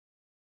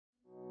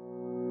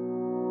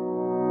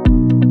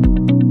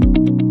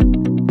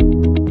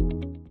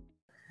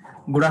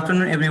Good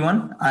afternoon,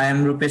 everyone. I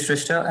am Rupesh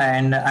Shrestha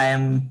and I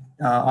am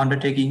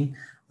undertaking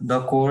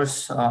the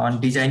course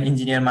on Design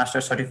Engineer Master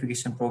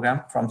Certification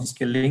Program from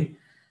Skill-Lync.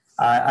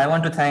 I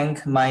want to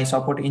thank my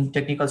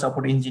technical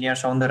support engineer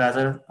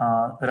Saundar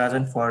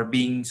Rajan for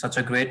being such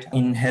a great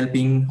in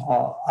helping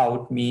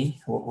out me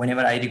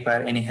whenever I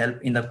require any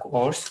help in the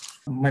course.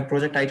 My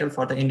project title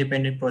for the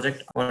independent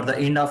project or the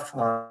end of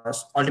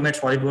Ultimate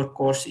SolidWorks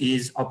course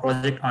is a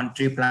project on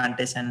tree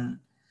planting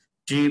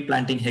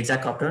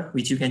hexacopter,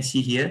 which you can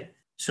see here.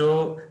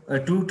 So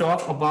to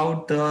talk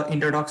about the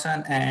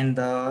introduction and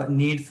the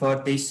need for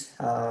this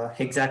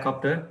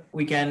hexacopter,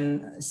 we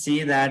can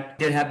see that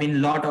there have been a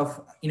lot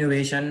of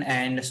innovation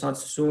and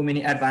so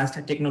many advanced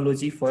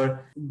technology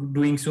for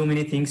doing so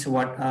many things.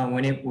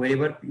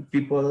 Wherever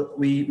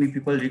we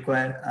people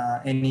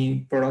require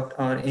any product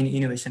or any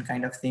innovation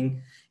kind of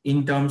thing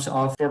in terms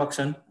of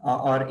production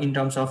or in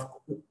terms of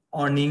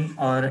earning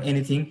or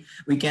anything,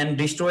 we can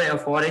destroy a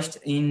forest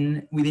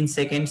within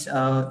seconds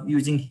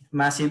using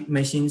massive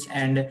machines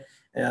and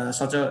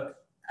such a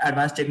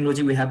advanced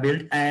technology we have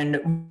built.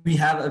 And we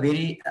have a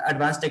very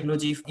advanced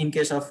technology in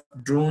case of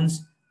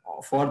drones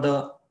for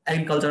the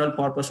agricultural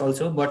purpose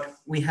also, but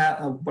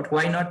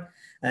why not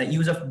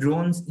use of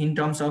drones in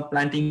terms of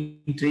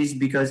planting trees,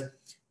 because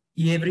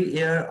every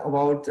year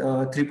about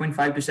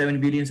 3.5 to 7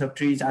 billions of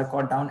trees are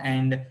cut down,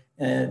 and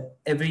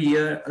every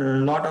year a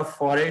lot of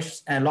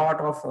forests, a lot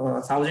of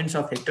thousands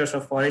of hectares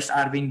of forests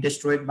are being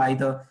destroyed by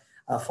the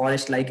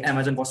forest, like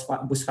Amazon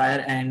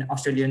bushfire and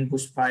Australian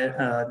bushfire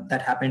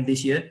that happened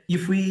this year.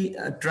 If we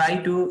try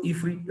to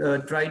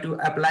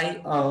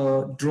apply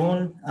a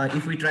drone,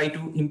 if we try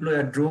to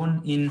employ a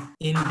drone in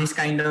this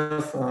kind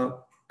of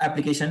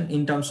application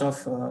in terms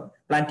of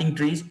planting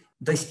trees,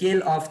 the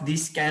scale of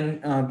this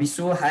can be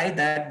so high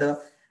that the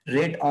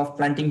rate of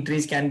planting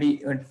trees can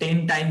be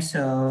 10 times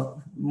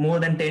more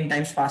than 10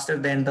 times faster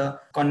than the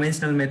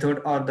conventional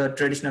method or the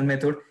traditional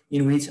method,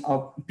 in which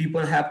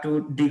people have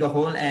to dig a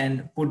hole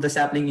and put the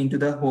sapling into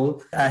the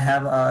hole. I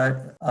have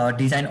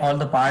designed all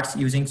the parts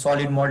using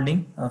solid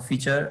modeling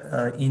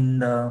feature in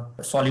the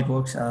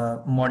SolidWorks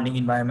modeling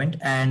environment,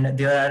 and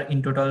there are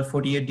in total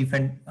 48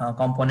 different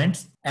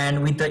components,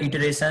 and with the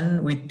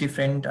iteration with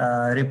different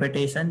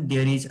repetition,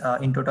 there is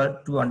in total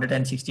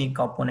 216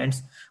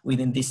 components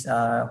within this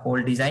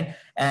whole design.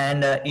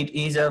 And it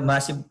is a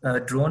massive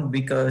drone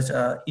because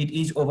it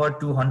is over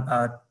 2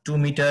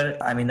 meter,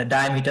 the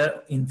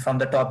diameter from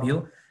the top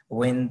view,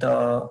 when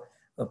the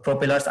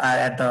propellers are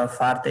at the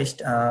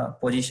farthest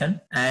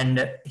position.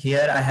 And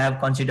here I have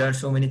considered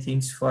so many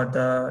things for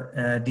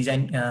the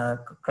design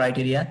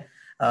criteria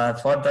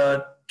for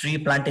the tree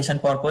plantation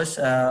purpose,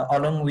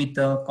 along with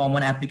the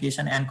common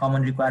application and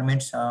common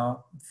requirements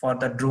for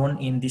the drone.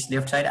 In this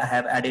left side, I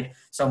have added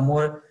some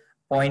more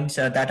points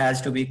that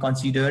has to be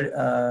considered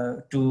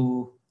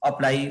to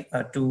apply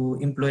to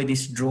employ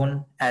this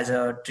drone as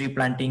a tree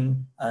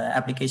planting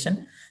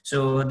application.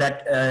 So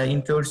that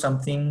includes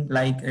something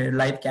like a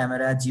live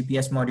camera,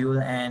 GPS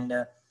module, and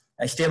a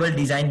stable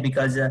design,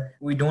 because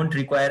we don't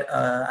require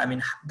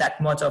that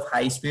much of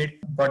high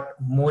speed, but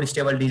more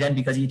stable design,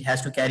 because it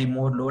has to carry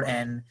more load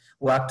and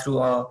work through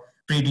a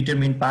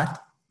predetermined path,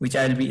 which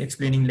I will be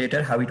explaining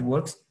later how it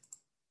works.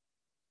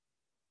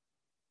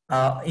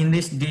 In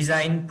this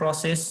design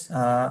process,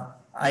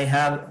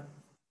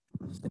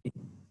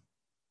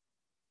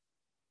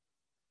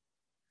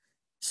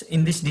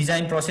 in this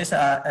design process,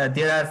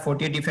 there are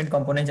 48 different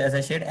components, as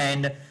I said,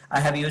 and I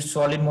have used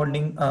solid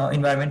modeling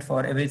environment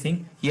for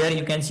everything. Here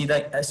you can see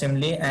the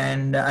assembly,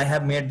 and I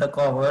have made the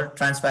cover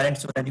transparent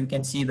so that you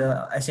can see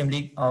the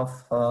assembly of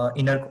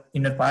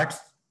inner parts.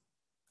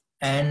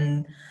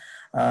 And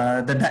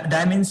the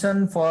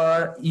dimension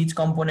for each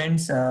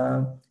components,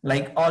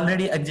 like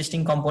already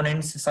existing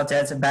components such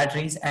as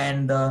batteries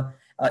and the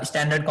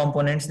standard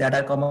components that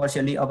are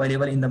commercially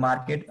available in the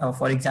market.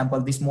 For example,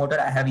 this motor,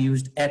 I have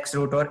used X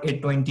rotor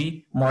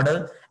 820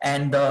 model,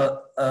 and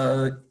the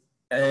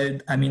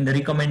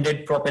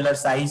recommended propeller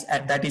size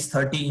that is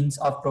 30 inch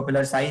of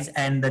propeller size,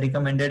 and the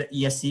recommended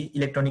ESC,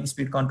 electronic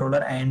speed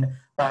controller, and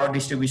power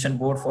distribution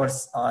board for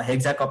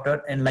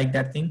hexacopter and like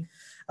that thing.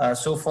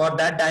 So for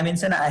that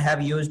dimension, I have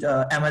used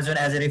Amazon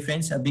as a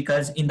reference,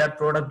 because in that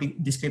product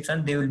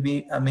description, they will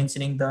be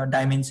mentioning the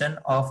dimension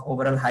of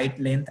overall height,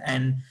 length,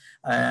 and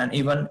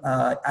even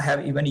I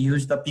have even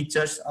used the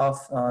pictures of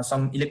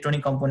some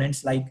electronic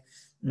components like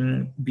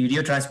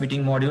video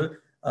transmitting module,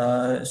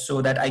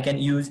 so that I can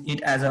use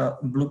it as a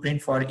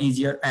blueprint for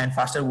easier and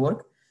faster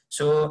work.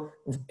 So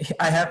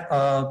I have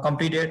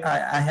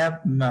I have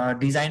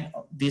designed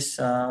this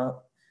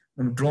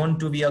drone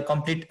to be a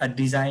complete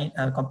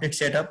complete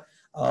setup,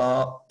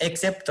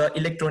 except the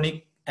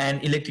electronic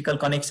and electrical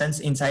connections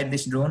inside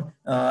this drone.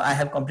 I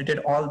have completed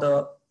all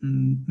the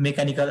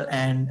mechanical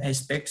and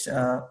aspects.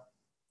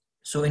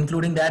 So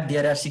including that,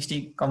 there are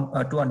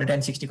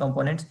 260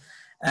 components,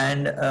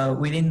 and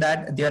within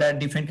that there are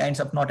different kinds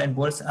of nut and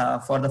bolts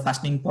for the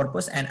fastening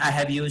purpose. And I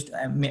have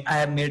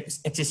made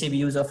excessive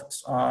use of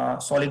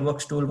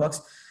SolidWorks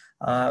toolbox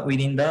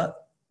within the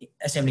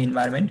assembly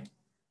environment.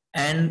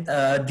 And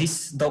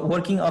the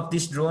working of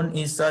this drone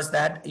is such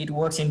that it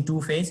works in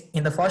two phases.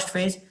 In the first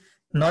phase,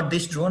 not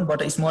this drone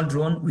but a small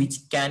drone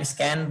which can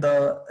scan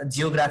the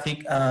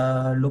geographic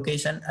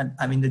location, and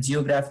I mean the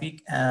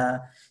geographic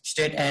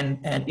state, and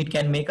it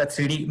can make a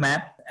 3D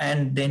map.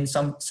 And then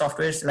some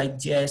softwares like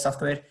GIS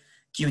software,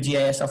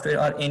 QGIS software,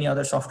 or any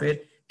other software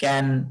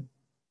can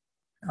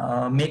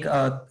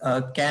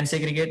can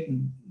segregate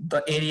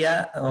the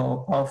area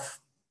of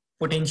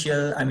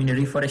potential, I mean,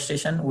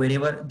 reforestation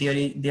wherever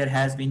there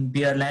has been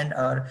bare land,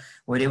 or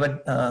wherever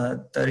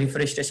the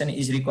reforestation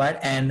is required,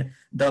 and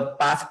the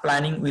path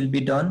planning will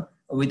be done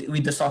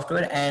with the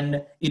software,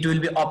 and it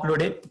will be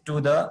uploaded to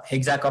the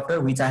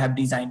Hexacopter which I have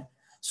designed.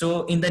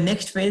 So in the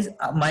next phase,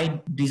 my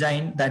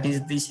design, that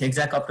is this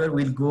Hexacopter,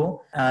 will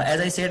go,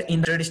 as I said, in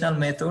the traditional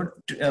method,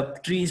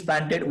 tree is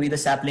planted with a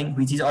sapling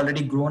which is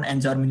already grown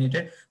and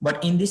germinated.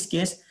 But in this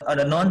case,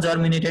 a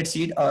non-germinated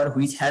seed, or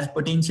which has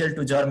potential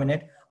to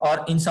germinate,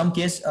 or in some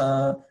case,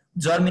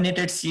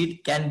 germinated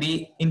seed can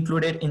be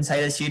included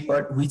inside a seed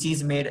pod, which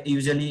is made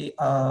usually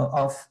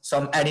of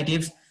some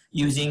additives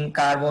using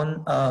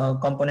carbon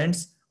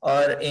components,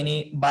 or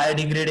any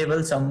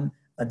biodegradable, some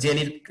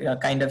jelly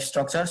kind of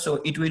structure. So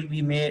it will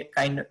be made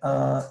kind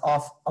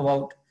of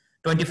about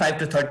 25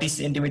 to 30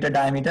 centimeter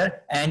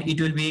diameter, and it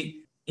will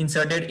be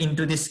inserted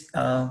into this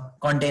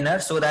container,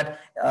 so that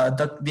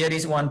there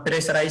is one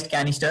pressurized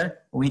canister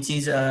which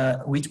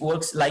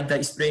works like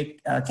the spray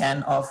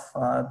can of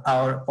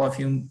our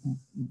perfume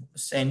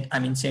scent, I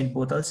mean scent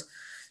bottles,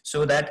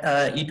 so that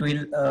it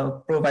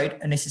will provide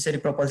a necessary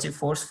propulsive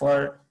force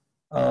for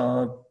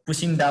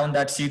pushing down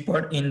that seed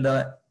pod in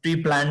the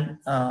pre-planned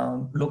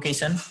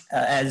location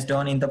as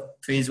done in the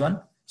phase 1.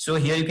 So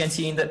here you can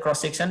see in the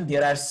cross section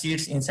there are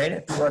seeds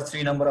inside, 2 or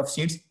 3 number of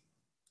seeds,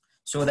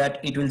 so that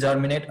it will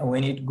germinate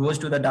when it goes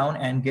to the down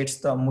and gets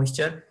the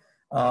moisture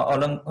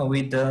along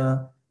with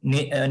the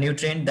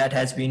nutrient that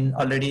has been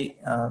already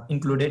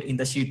included in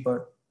the seed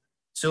pod.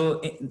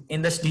 So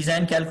in this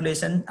design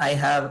calculation, I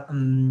have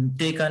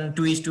taken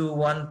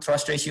 2:1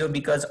 thrust ratio,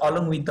 because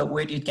along with the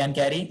weight it can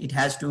carry, it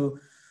has to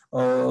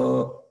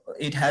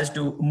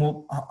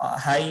move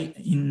high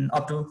in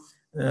up to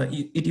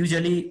it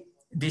usually,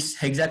 this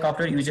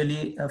Hexacopter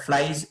usually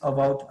flies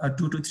about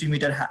 2 to 3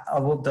 meters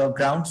above the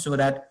ground, so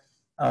that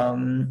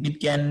it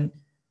can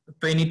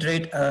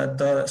penetrate,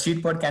 the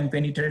seed pod can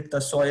penetrate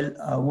the soil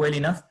well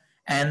enough.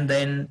 And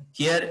then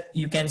here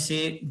you can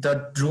see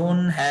the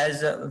drone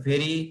has a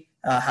very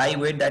high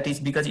weight, that is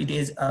because it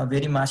is a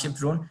very massive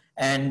drone,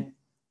 and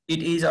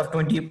it is of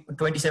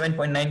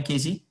 27.9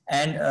 kg.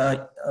 And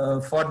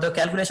for the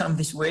calculation of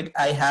this weight,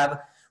 I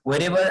have,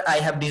 wherever I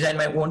have designed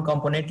my own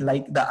component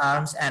like the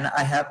arms, and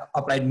I have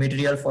applied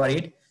material for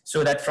it,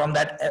 so that from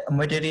that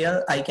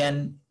material I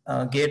can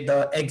get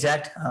the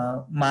exact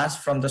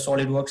mass from the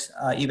SolidWorks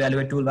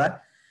evaluate toolbar.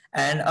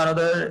 And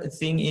another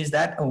thing is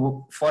that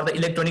for the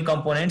electronic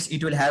components,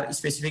 it will have a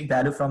specific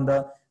value from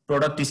the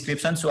product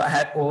description. So I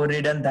have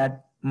overridden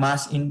that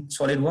mass in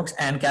SolidWorks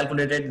and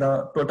calculated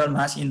the total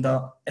mass in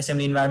the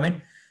assembly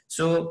environment.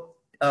 So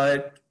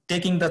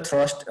taking the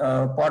thrust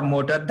per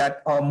motor,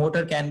 that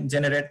motor can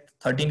generate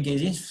 13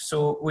 kg.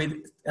 So with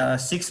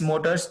 6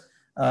 motors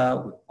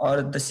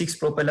or the 6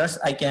 propellers,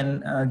 I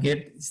can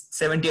get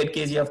 78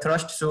 kg of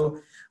thrust. So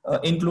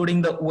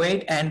including the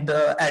weight and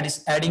the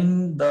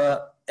adding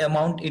the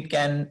amount it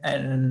can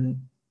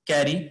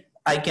carry,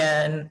 I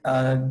can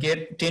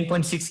get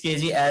 10.6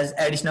 kg as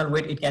additional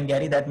weight it can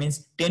carry. That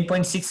means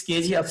 10.6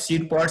 kg of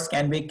seed pods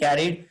can be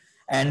carried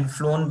and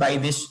flown by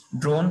this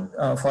drone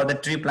for the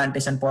tree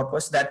plantation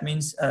purpose. That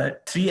means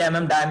 3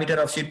 mm diameter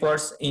of seed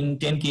pods in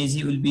 10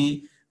 kg will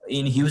be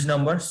in huge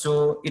number,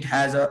 so it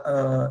has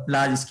a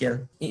large scale.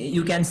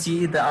 You can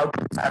see the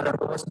outputs are the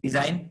robust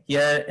design.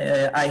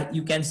 Here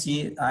you can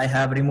see I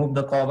have removed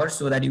the cover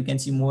so that you can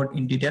see more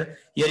in detail.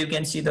 Here you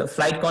can see the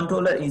flight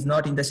controller is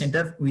not in the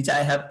center, which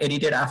I have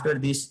edited after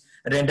this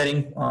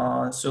rendering,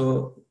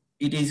 so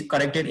it is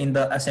corrected in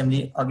the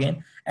assembly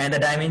again, and the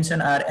dimension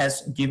are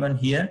as given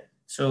here.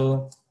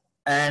 So,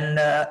 and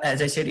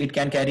as I said, it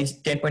can carry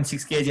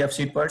 10.6 kg of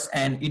seed pods,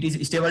 and it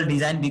is stable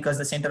design because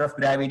the center of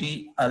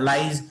gravity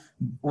lies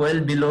well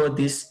below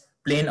this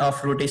plane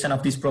of rotation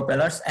of these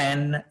propellers,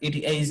 and it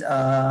is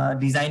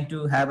designed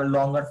to have a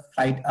longer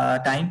flight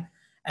time,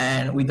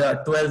 and with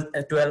a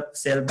 12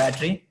 cell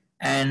battery,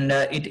 and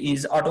it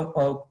is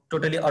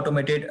totally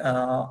automated.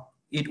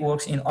 It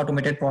works in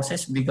automated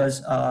process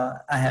because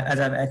as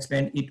I've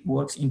explained, it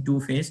works in 2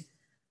 phases.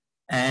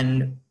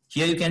 And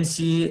here you can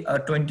see a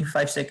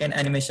 25-second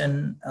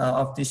animation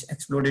of this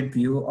exploded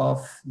view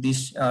of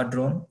this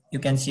drone. You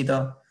can see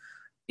the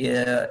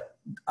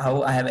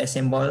how I have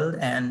assembled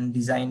and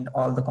designed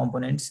all the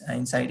components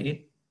inside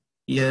it.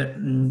 Here,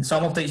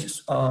 some of the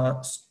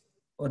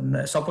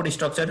support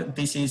structure,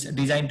 this is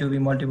designed to be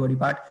multi-body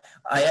part.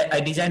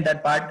 I designed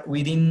that part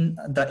within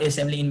the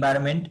assembly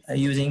environment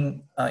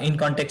using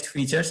in-context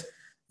features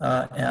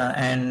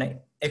and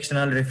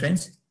external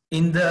reference.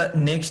 In the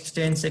next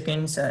 10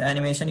 seconds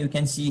animation, you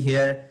can see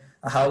here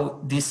how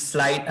this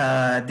slide,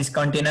 this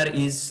container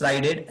is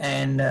slided,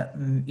 and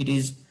it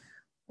is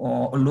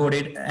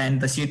loaded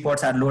and the seed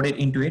pods are loaded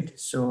into it.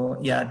 So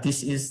yeah,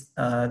 this is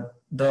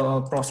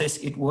the process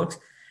it works.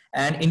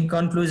 And in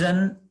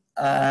conclusion,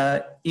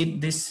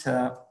 this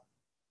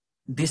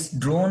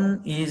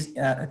drone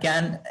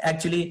can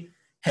actually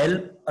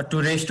help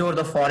to restore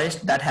the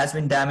forest that has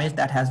been damaged,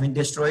 that has been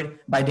destroyed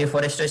by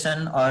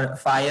deforestation or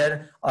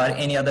fire or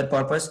any other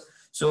purpose.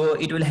 So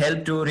it will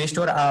help to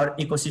restore our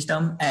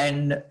ecosystem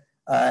and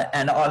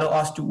allow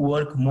us to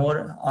work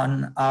more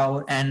on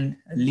our and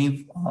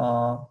live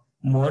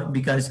more,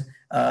 because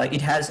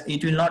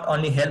it will not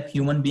only help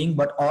human being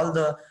but all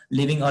the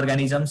living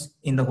organisms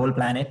in the whole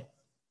planet.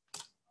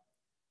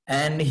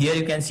 And here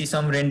you can see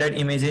some rendered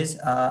images.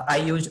 I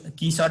used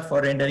KeyShot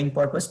for rendering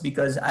purpose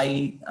because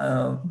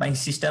my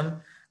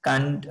system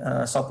can't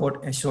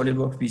support a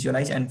SolidWorks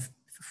Visualize, and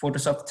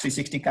Photoshop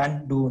 360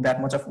 can't do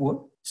that much of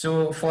work.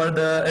 So for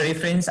the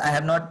reference, I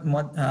have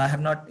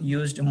not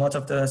used much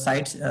of the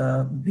sites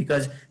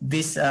because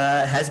this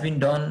has been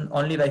done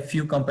only by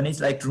few companies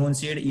like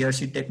DroneSeed,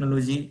 Earseed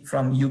Technology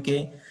from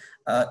UK.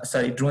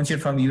 DroneSeed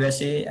from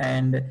USA,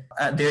 and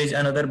there is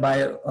another by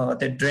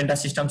the Drenta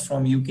Systems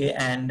from UK,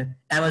 and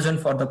Amazon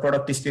for the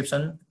product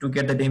description to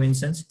get the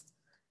dimensions.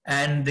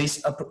 And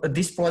this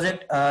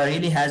project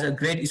really has a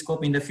great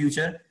scope in the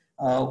future.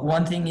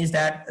 One thing is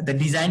that the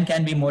design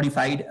can be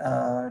modified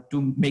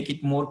to make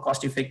it more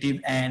cost effective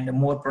and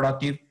more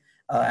productive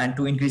and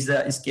to increase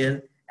the scale.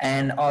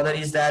 And other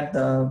is that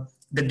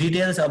the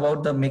details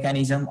about the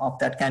mechanism of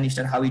that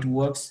canister, how it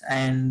works,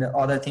 and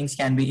other things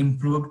can be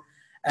improved.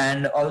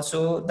 And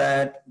also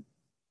that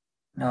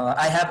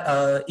I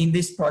have in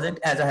this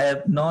project, as I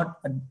have not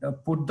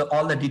put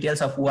all the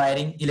details of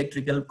wiring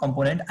electrical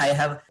component, I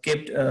have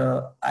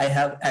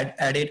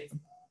added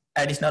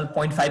additional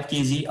 0.5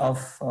 kg of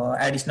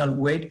additional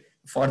weight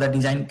for the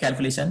design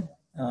calculation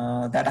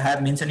that I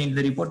have mentioned in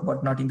the report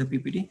but not in the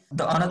PPT.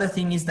 The another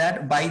thing is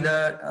that why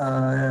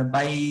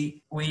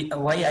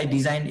I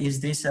designed is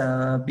this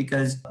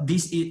because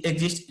this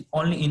exists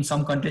only in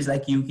some countries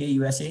like UK,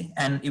 USA,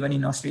 and even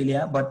in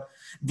Australia, but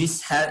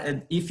this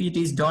if it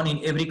is done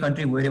in every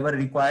country wherever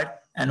required,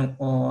 and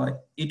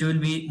it will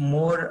be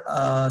more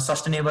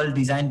sustainable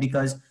design,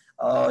 because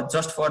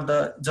just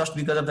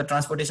because of the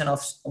transportation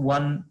of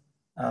one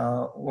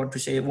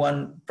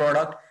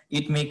product,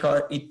 it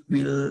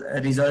will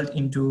result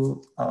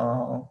into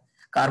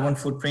carbon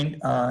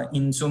footprint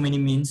in so many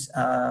means.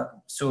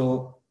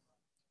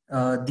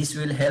 This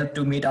will help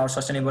to meet our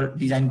sustainable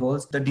design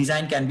goals. The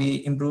design can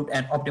be improved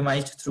and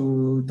optimized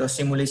through the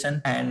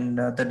simulation, and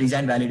the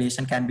design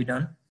validation can be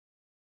done.